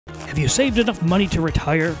Have you saved enough money to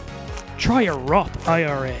retire? Try a Roth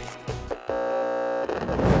IRA.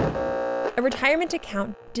 A retirement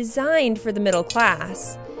account designed for the middle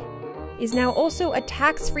class is now also a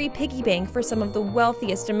tax-free piggy bank for some of the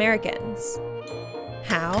wealthiest Americans.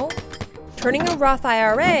 How? Turning a Roth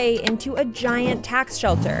IRA into a giant tax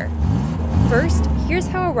shelter. First, here's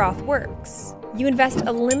how a Roth works. You invest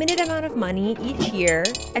a limited amount of money each year,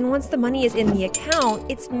 and once the money is in the account,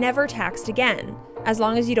 it's never taxed again, as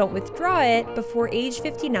long as you don't withdraw it before age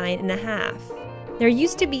 59 and a half. There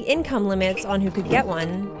used to be income limits on who could get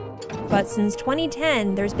one, but since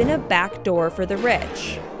 2010, there's been a backdoor for the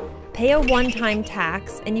rich. Pay a one-time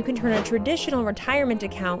tax, and you can turn a traditional retirement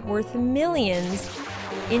account worth millions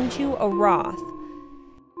into a Roth.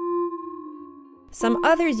 Some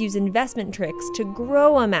others use investment tricks to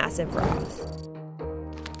grow a massive Roth.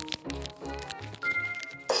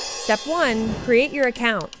 Step 1, create your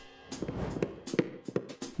account.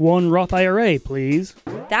 One Roth IRA, please.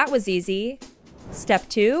 That was easy. Step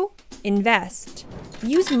 2, invest.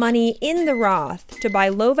 Use money in the Roth to buy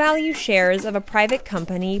low-value shares of a private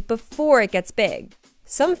company before it gets big.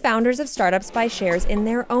 Some founders of startups buy shares in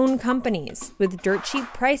their own companies, with dirt-cheap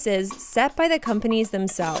prices set by the companies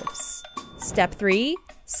themselves. Step 3,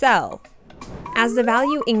 sell. As the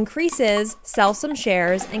value increases, sell some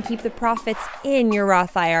shares and keep the profits in your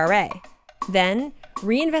Roth IRA. Then,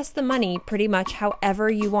 reinvest the money pretty much however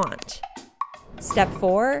you want. Step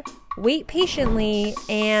 4, wait patiently,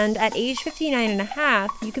 and at age 59 and a half,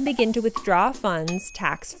 you can begin to withdraw funds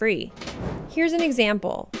tax-free. Here's an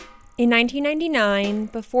example. In 1999,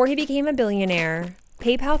 before he became a billionaire,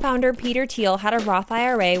 PayPal founder Peter Thiel had a Roth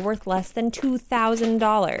IRA worth less than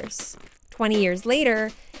 $2,000. 20 years later,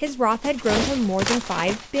 his Roth had grown to more than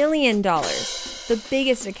 $5 billion, the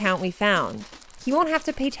biggest account we found. He won't have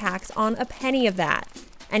to pay tax on a penny of that,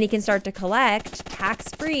 and he can start to collect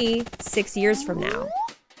tax-free 6 years from now.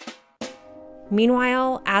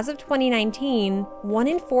 Meanwhile, as of 2019, 1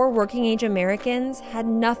 in 4 working-age Americans had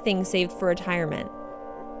nothing saved for retirement,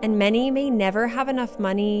 and many may never have enough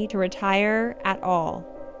money to retire at all.